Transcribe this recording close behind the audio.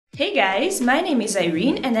Hey guys, my name is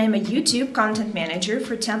Irene and I'm a YouTube content manager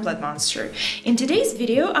for TemplateMonster. In today's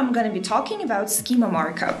video, I'm going to be talking about Schema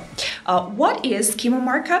Markup. What is Schema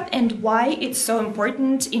Markup and why it's so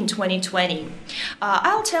important in 2020?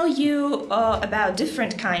 I'll tell you about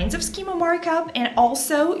different kinds of Schema Markup, and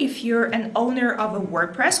also if you're an owner of a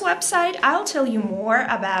WordPress website, I'll tell you more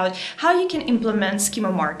about how you can implement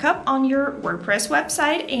Schema Markup on your WordPress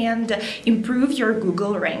website and improve your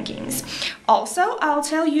Google rankings. Also, I'll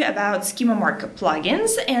tell you about Schema Markup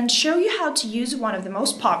plugins and show you how to use one of the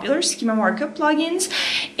most popular Schema Markup plugins,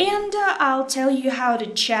 and I'll tell you how to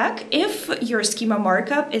check if your Schema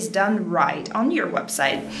Markup is done right on your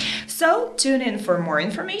website. So tune in for more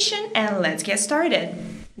information and let's get started.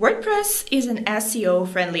 WordPress is an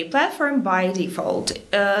SEO-friendly platform by default.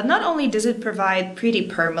 Not only does it provide pretty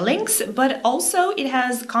permalinks, but also it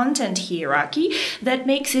has content hierarchy that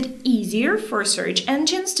makes it easier for search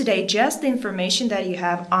engines to digest the information that you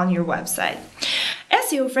have on your website.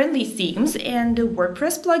 SEO-friendly themes and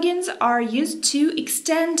WordPress plugins are used to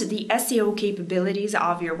extend the SEO capabilities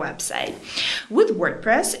of your website. With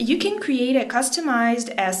WordPress, you can create a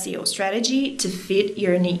customized SEO strategy to fit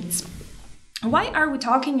your needs. Why are we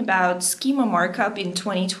talking about Schema Markup in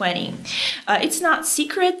 2020? It's not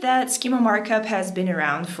secret that Schema Markup has been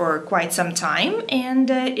around for quite some time,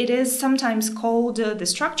 and it is sometimes called the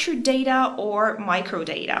structured data or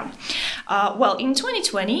microdata. Well, in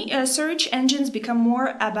 2020, search engines become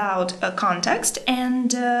more about context,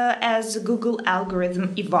 and as Google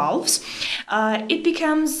algorithm evolves, it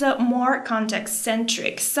becomes more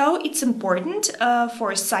context-centric. So it's important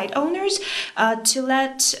for site owners to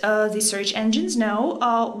let the search engines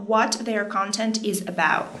know what their content is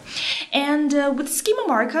about. And with Schema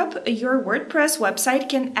Markup, your WordPress website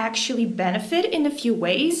can actually benefit in a few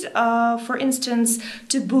ways. For instance,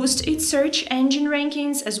 to boost its search engine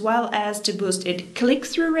rankings, as well as to boost its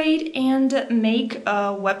click-through rate and make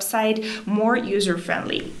a website more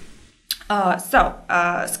user-friendly.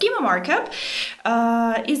 Schema Markup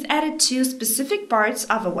is added to specific parts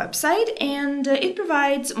of a website, and it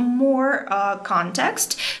provides more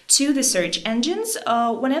context to the search engines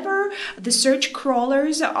whenever the search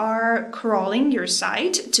crawlers are crawling your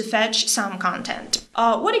site to fetch some content.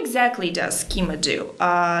 What exactly does Schema do?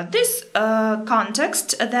 This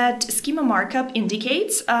context that Schema Markup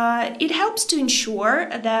indicates, it helps to ensure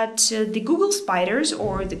that the Google spiders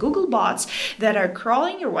or the Google bots that are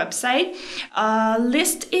crawling your website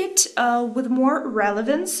list it with more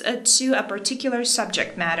relevance to a particular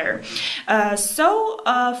subject matter.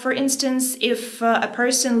 For instance, if a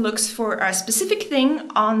person looks for a specific thing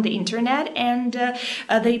on the internet and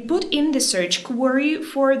they put in the search query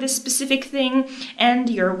for this specific thing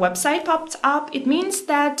and your website pops up, it means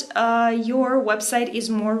that your website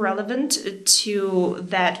is more relevant to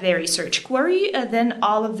that very search query than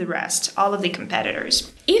all of the rest, all of the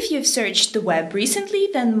competitors. If you've searched the web recently,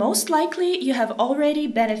 then most likely you have already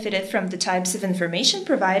benefited from the types of information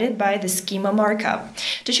provided by the Schema Markup.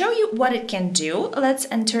 To show you what it can do, let's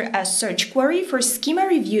enter a search query for Schema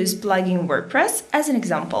Reviews plugin WordPress as an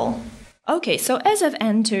example. Okay, so as I've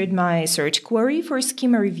entered my search query for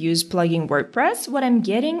Schema Reviews plugin WordPress, what I'm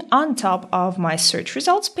getting on top of my search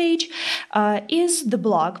results page is the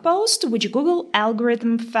blog post which Google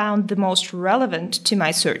algorithm found the most relevant to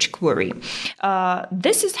my search query.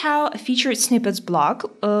 This is how a featured snippets blog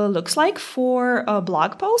looks like for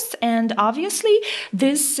blog posts, and obviously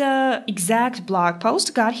this exact blog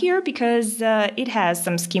post got here because it has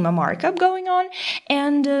some Schema Markup going on,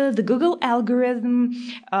 and the Google algorithm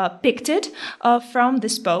picked it from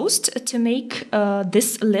this post to make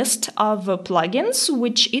this list of plugins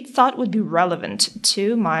which it thought would be relevant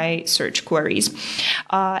to my search queries.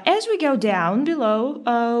 As we go down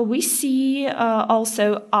below, we see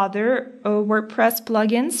also other WordPress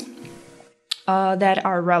plugins that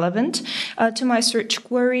are relevant to my search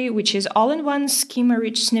query, which is all-in-one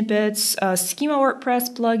schema-rich snippets, Schema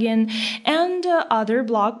WordPress plugin, and other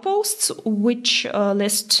blog posts which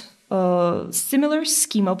list similar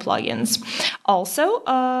schema plugins. Also,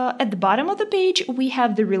 at the bottom of the page, we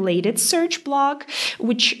have the related search blog,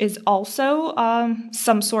 which is also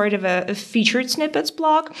some sort of a featured snippets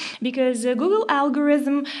blog, because Google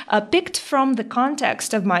algorithm picked from the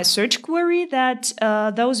context of my search query that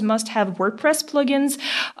those must-have WordPress plugins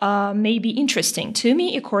may be interesting to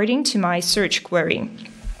me according to my search query.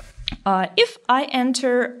 If I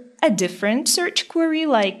enter a different search query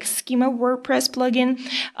like Schema WordPress plugin,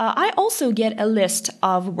 I also get a list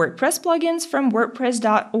of WordPress plugins from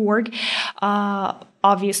WordPress.org.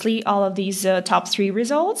 Obviously, all of these top 3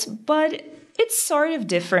 results, but it's sort of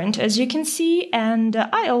different, as you can see, and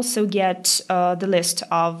I also get the list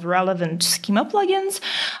of relevant schema plugins,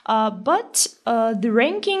 but the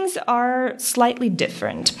rankings are slightly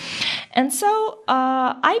different. And so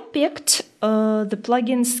I picked the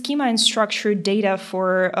plugin Schema and Structured Data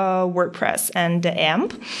for WordPress and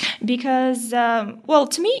AMP because, well,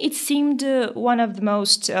 to me it seemed one of the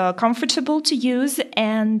most comfortable to use,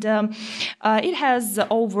 and it has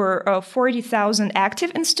over 40,000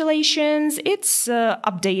 active installations. It's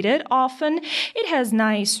updated often. It has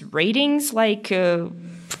nice ratings like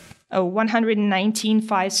 119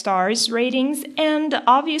 5 stars ratings, and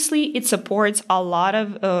obviously it supports a lot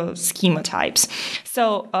of schema types.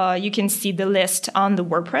 So you can see the list on the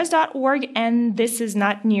WordPress.org, and this is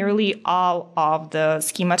not nearly all of the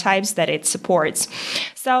schema types that it supports.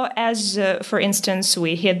 So as for instance,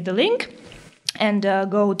 we hit the link and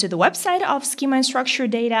go to the website of Schema and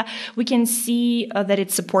Structured Data, we can see that it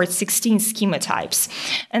supports 16 schema types.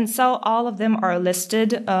 And so all of them are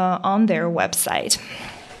listed on their website.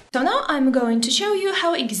 So now I'm going to show you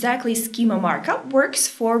how exactly Schema Markup works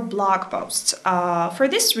for blog posts. For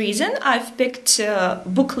this reason, I've picked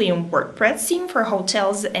Booklium WordPress theme for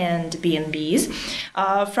hotels and B&Bs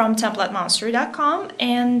from TemplateMonster.com,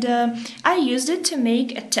 and I used it to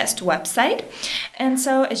make a test website. And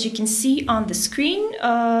so as you can see on the screen,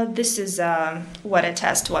 this is what a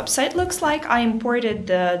test website looks like. I imported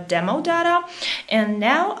the demo data, and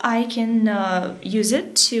now I can use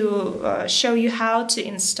it to show you how to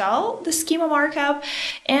install the Schema Markup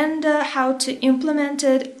and how to implement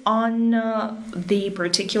it on the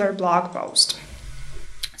particular blog post.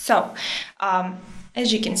 So,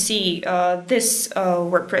 as you can see, this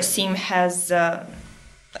WordPress theme has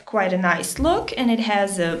quite a nice look, and it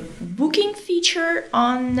has a booking feature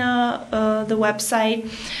on the website.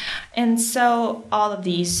 And so all of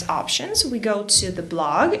these options, we go to the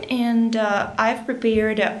blog, and I've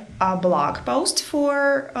prepared a blog post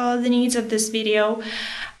for the needs of this video.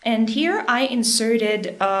 And here I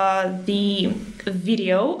inserted the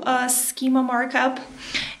video schema markup,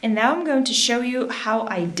 and now I'm going to show you how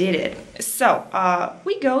I did it. So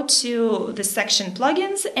we go to the section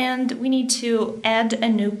plugins, and we need to add a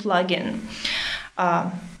new plugin.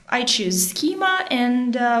 I choose schema,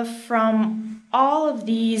 and from all of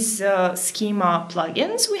these schema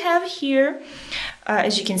plugins we have here,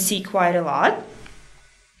 as you can see, quite a lot.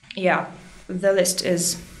 Yeah, the list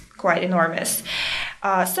is quite enormous.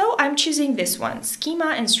 So I'm choosing this one,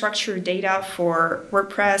 Schema and Structured Data for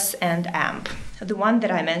WordPress and AMP, the one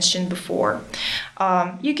that I mentioned before.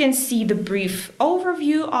 You can see the brief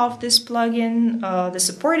overview of this plugin, the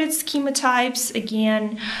supported schema types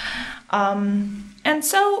again. And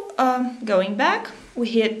so going back, we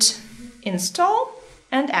hit install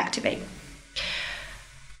and activate.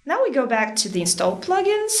 Now we go back to the installed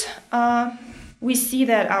plugins. We see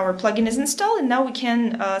that our plugin is installed, and now we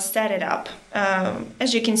can set it up.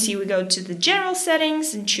 As you can see, we go to the general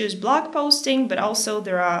settings and choose blog posting, but also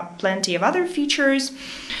there are plenty of other features.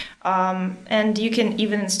 And you can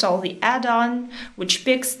even install the add-on, which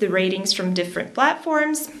picks the ratings from different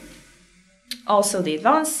platforms. Also the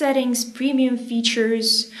advanced settings, premium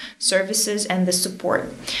features, services, and the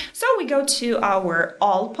support. So we go to our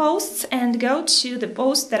all posts and go to the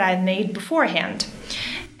post that I made beforehand.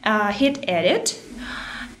 Hit edit,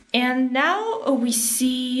 and now we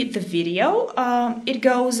see the video. It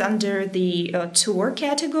goes under the tour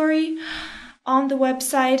category on the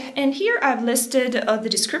website, and here I've listed the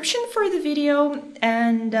description for the video,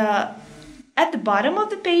 and at the bottom of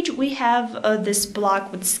the page we have this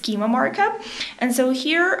block with schema markup. And so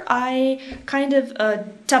here I kind of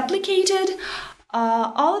duplicated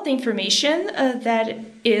all of the information that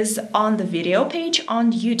is on the video page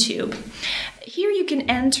on YouTube. Here you can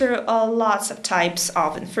enter lots of types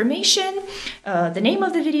of information, the name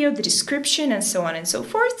of the video, the description, and so on and so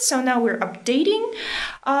forth. So now we're updating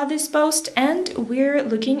this post, and we're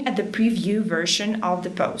looking at the preview version of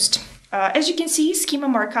the post. As you can see, Schema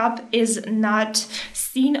Markup is not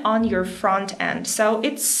seen on your front end, so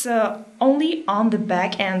it's only on the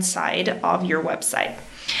back end side of your website.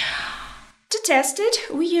 To test it,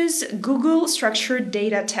 we use Google Structured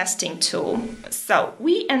Data Testing Tool. So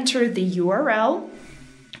we enter the URL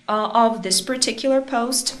of this particular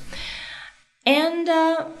post, and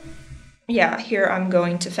yeah, here I'm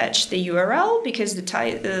going to fetch the URL because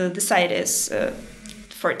the site is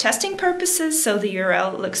for testing purposes, so the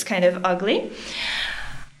URL looks kind of ugly.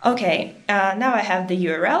 Okay, now I have the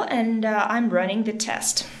URL, and I'm running the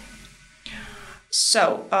test.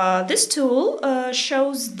 So this tool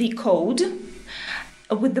shows the code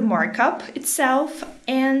with the markup itself,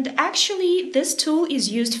 and actually this tool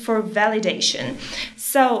is used for validation.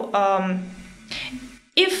 So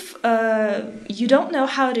If you don't know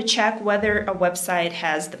how to check whether a website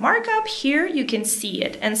has the markup, here you can see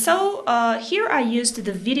it. And so here I used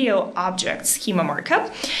the video object schema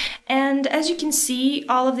markup. And as you can see,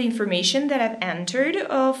 all of the information that I've entered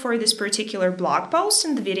for this particular blog post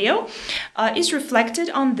in the video is reflected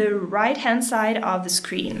on the right-hand side of the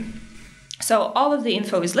screen. So all of the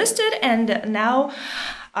info is listed, and now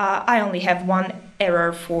I only have one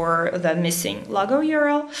error for the missing logo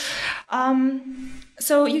URL.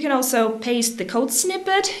 So you can also paste the code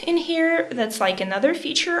snippet in here. That's like another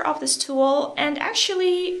feature of this tool. And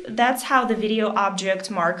actually, that's how the video object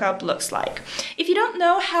markup looks like. If you don't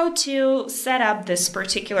know how to set up this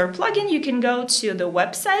particular plugin, you can go to the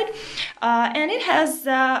website and it has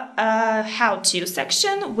a how-to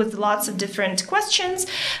section with lots of different questions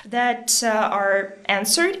that are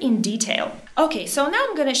answered in detail. Okay, so now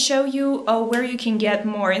I'm going to show you where you can get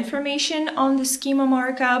more information on the schema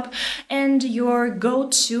markup and your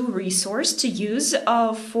go-to resource to use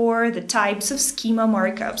for the types of schema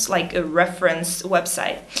markups, like a reference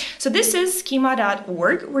website. So this is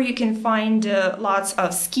schema.org, where you can find lots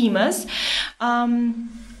of schemas.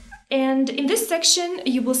 And in this section,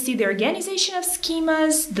 you will see the organization of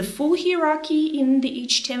schemas, the full hierarchy in the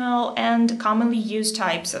HTML, and commonly used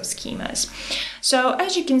types of schemas. So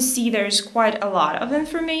as you can see, there's quite a lot of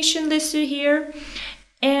information listed here.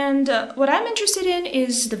 And what I'm interested in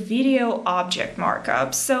is the video object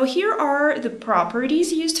markup. So here are the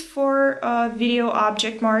properties used for video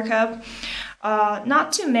object markup.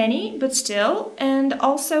 Not too many, but still, and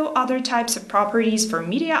also other types of properties for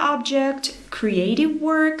media object, creative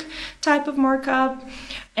work type of markup,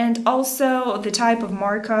 and also the type of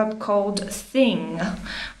markup called thing,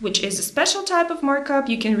 which is a special type of markup.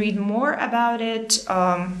 You can read more about it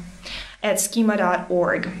at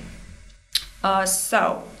schema.org.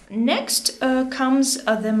 So next comes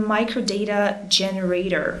the microdata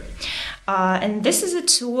generator. And this is a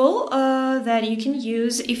tool that you can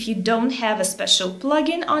use if you don't have a special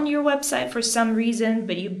plugin on your website for some reason,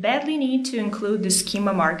 but you badly need to include the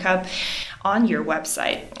schema markup on your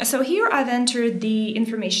website. So here I've entered the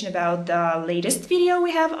information about the latest video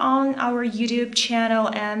we have on our YouTube channel,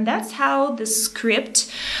 and that's how the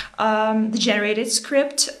script, the generated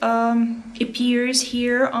script, appears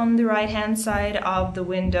here on the right-hand side of the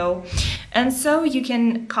window. And so you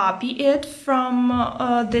can copy it from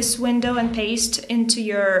this window and paste into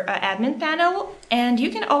your admin panel. And you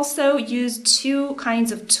can also use two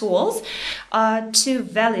kinds of tools to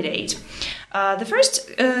validate. The first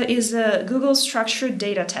is a Google Structured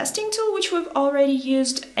Data Testing tool, which we've already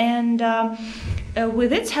used, and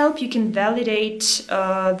with its help you can validate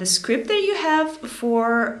the script that you have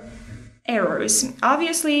for errors.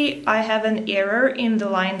 Obviously, I have an error in the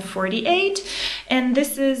line 48, and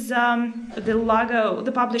this is the logo,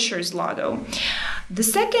 the publisher's logo. The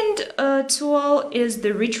second tool is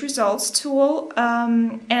the Rich Results tool,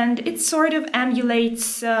 and it sort of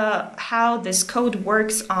emulates how this code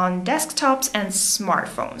works on desktops and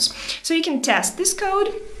smartphones. So you can test this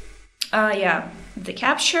code, the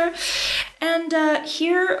capture, and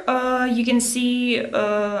here you can see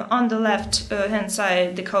on the left hand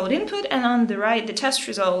side the code input, and on the right the test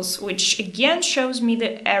results, which again shows me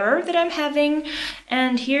the error that I'm having.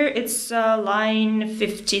 And here it's line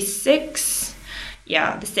 56.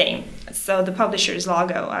 Yeah, the same. So the publisher's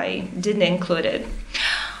logo, I didn't include it.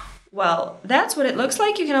 Well, that's what it looks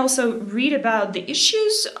like. You can also read about the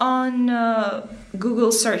issues on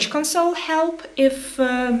Google Search Console help if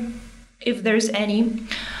there's any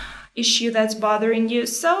issue that's bothering you.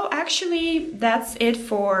 So actually, that's it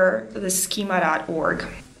for the schema.org.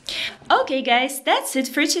 Okay guys, that's it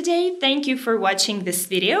for today. Thank you for watching this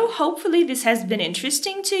video. Hopefully this has been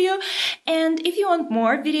interesting to you. And if you want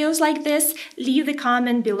more videos like this, leave the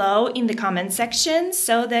comment below in the comment section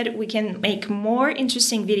so that we can make more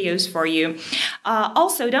interesting videos for you.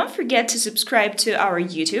 Also, don't forget to subscribe to our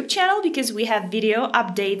YouTube channel because we have video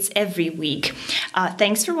updates every week.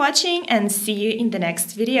 Thanks for watching and see you in the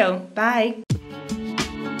next video. Bye!